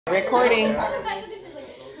Recording.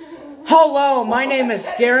 Hello, my name is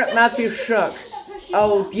Garrett Matthew Shook.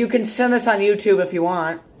 Oh, you can send this on YouTube if you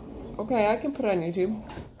want. Okay, I can put it on YouTube.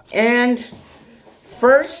 And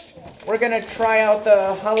first, we're gonna try out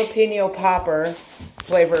the jalapeno popper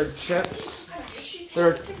flavored chips.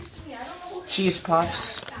 They're cheese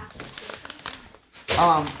puffs.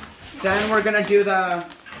 Then we're gonna do the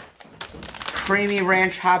creamy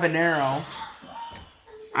ranch habanero.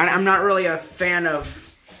 I'm not really a fan of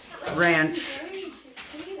ranch.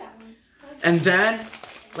 And then,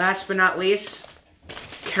 last but not least,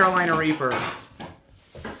 Carolina Reaper.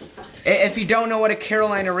 If you don't know what a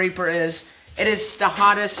Carolina Reaper is, it is the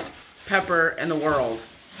hottest pepper in the world.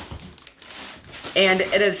 And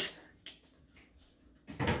it is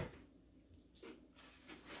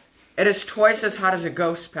twice as hot as a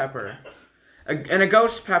ghost pepper. And a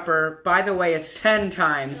ghost pepper, by the way, is 10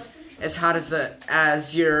 times as hot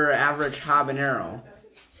as your average habanero.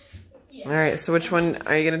 Alright, so which one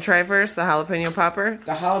are you going to try first? The jalapeno popper?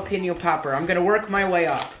 The jalapeno popper. I'm going to work my way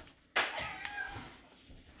up.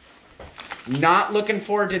 Not looking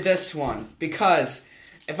forward to this one. Because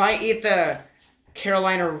if I eat the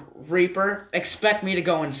Carolina Reaper, expect me to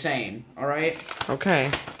go insane. Alright?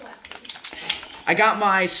 Okay. I got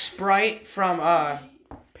my Sprite from,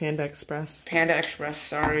 Panda Express. Panda Express,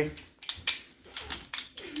 sorry.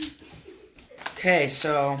 Okay,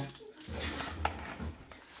 so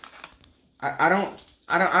I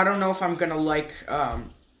don't know if I'm gonna like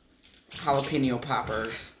jalapeno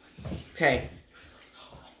poppers. Okay.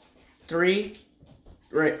 3,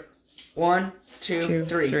 right, 1, 2,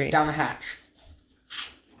 3. Down the hatch.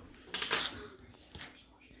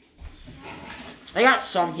 They got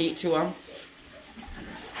some heat to them.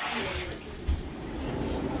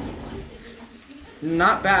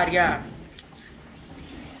 Not bad, yeah.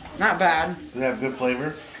 Not bad. Do they have good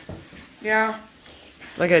flavor? Yeah.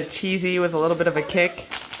 It's like a cheesy with a little bit of a kick.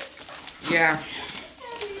 Yeah.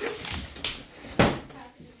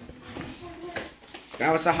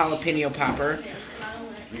 That was the jalapeno popper.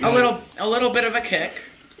 A little bit of a kick.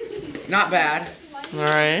 Not bad.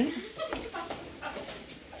 Alright.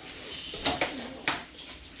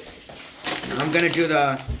 I'm gonna do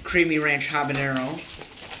the creamy ranch habanero.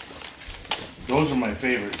 Those are my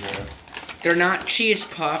favorite, Garrett. They're not cheese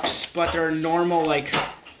puffs, but they're normal, like,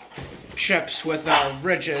 chips with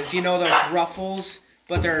ridges. You know those Ruffles?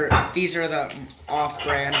 But these are the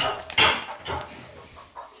off-brand.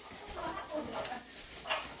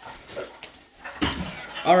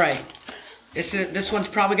 Alright. This one's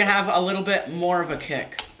probably gonna have a little bit more of a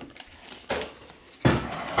kick.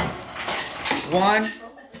 1,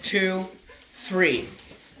 2, 3.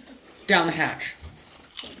 Down the hatch.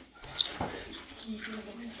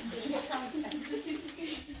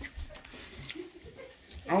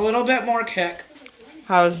 A little bit more kick.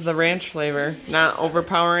 How's the ranch flavor? Not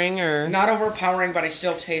overpowering or? Not overpowering, but I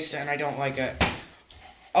still taste it and I don't like it.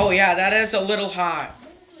 Oh yeah, that is a little hot.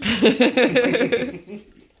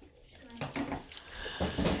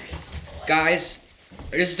 Guys,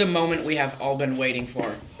 this is the moment we have all been waiting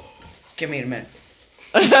for. Give me a minute.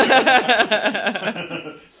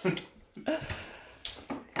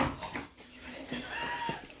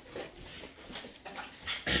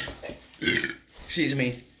 Excuse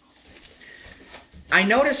me. I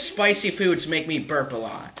notice spicy foods make me burp a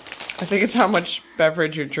lot. I think it's how much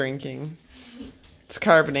beverage you're drinking. It's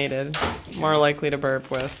carbonated. More likely to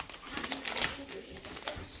burp with.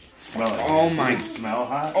 Smell it. Oh my. Does it smell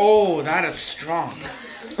hot? Oh, that is strong.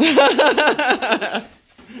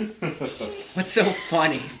 What's so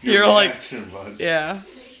funny? You're like, bud. yeah.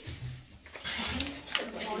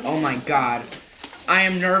 Oh my god. I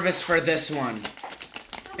am nervous for this one.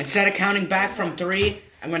 Instead of counting back from 3,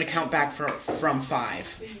 I'm going to count back from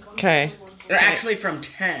 5. Okay. They're actually from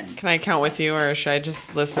 10. Can I count with you or should I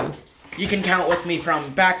just listen? You can count with me from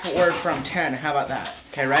backward from 10. How about that?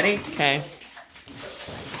 Okay, ready? Okay.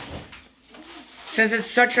 Since it's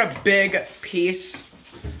such a big piece,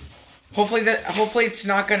 hopefully it's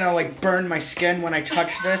not going to like burn my skin when I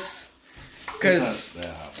touch this. Cuz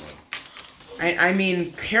I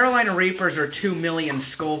mean, Carolina Reapers are 2 million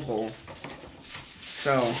Scoville.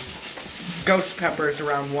 So, ghost pepper is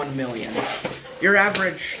around 1 million. Your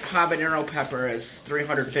average habanero pepper is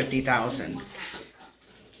 350,000.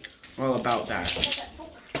 Well, about that.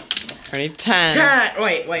 Ready? 10. 10!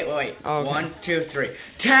 Wait. Okay. 1, 2, 3.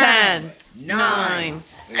 10, 9,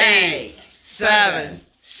 8, 7,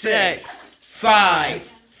 6,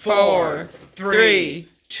 5, 4, 3,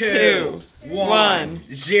 2, 1,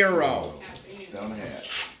 0. Down the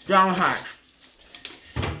hatch. Down the hatch.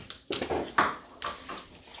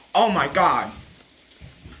 Oh my god.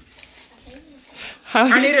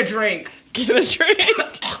 I need a drink. Get a drink.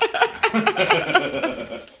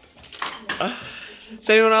 Does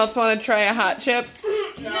anyone else want to try a hot chip?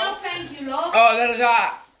 No, thank you, love. Oh, that is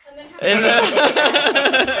hot. Is it?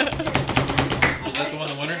 Is that the one,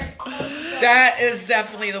 the winner? That is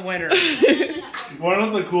definitely the winner. One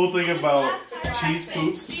of the cool thing about cheese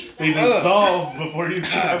poops, they dissolve before you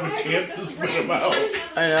can have a chance to spit them out.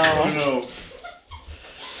 I Oh know. no.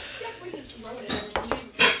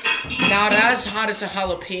 Not as hot as a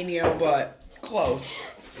jalapeno, but close.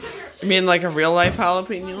 You mean like a real life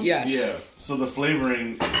jalapeno? Yes. Yeah. So the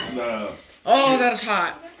flavoring, the Oh, that is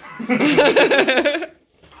hot.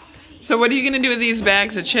 So what are you gonna do with these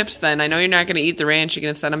bags of chips then? I know you're not gonna eat the ranch. You're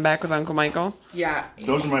gonna send them back with Uncle Michael. Yeah.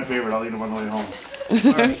 those are my favorite. I'll eat them on the way home.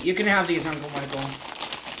 All right, you can have these, Uncle Michael.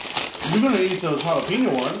 You're gonna eat those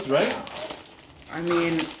jalapeno ones, right? I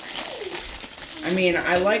mean,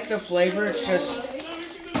 I like the flavor. It's just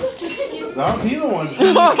The jalapeno ones.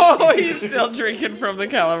 Oh, he's still drinking from the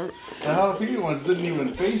caliber. The jalapeno ones didn't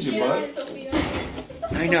even phase you, bud.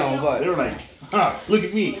 I know, They but were like, "Ha! Look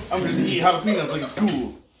at me. I'm just gonna eat jalapenos like it's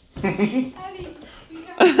cool."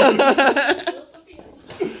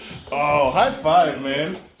 Oh, high five,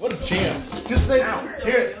 man. What a champ. Just say,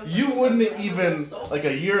 here, you wouldn't have even, like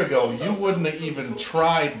a year ago, you wouldn't have even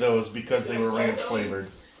tried those because they were ranch flavored.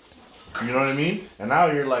 You know what I mean? And now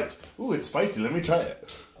you're like, ooh, it's spicy. Let me try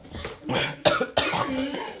it.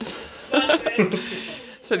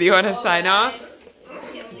 So do you want to sign off?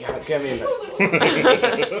 yeah, give me that.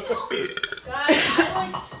 Guys, I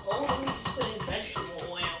like always put in vegetable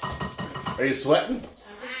oil. Are you sweating?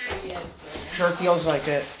 Sure feels like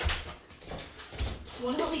it.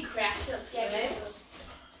 Want to help me crack some eggs?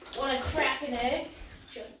 Want to crack an egg?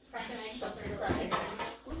 Just crack an egg. Something to crack an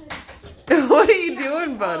egg. What are you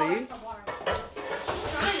doing, buddy?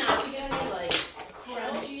 Try not to get any like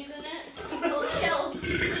crunchies in it. Little chilled.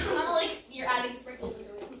 It's not like you're adding sprinkles.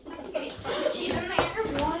 Cheese in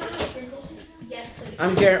there. Want sprinkles? Yes, please.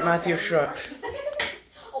 I'm Garrett Matthew Shook.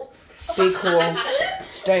 Be cool.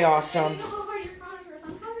 Stay awesome.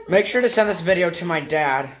 Make sure to send this video to my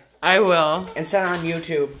dad I will. and send it on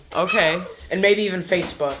YouTube Okay. and maybe even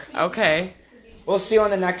Facebook. Okay. We'll see you on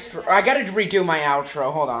the next. I gotta redo my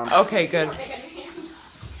outro. Hold on. Okay, good.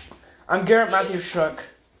 I'm Garrett Matthew Shook.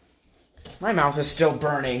 My mouth is still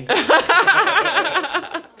burning.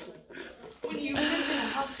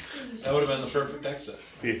 That would have been the perfect exit.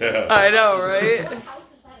 Yeah. I know, right?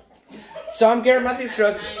 So I'm Garrett Matthew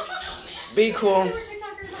Shook. Be cool.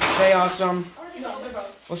 Stay awesome.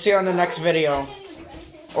 We'll see you on the next video.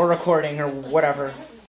 Or recording or whatever.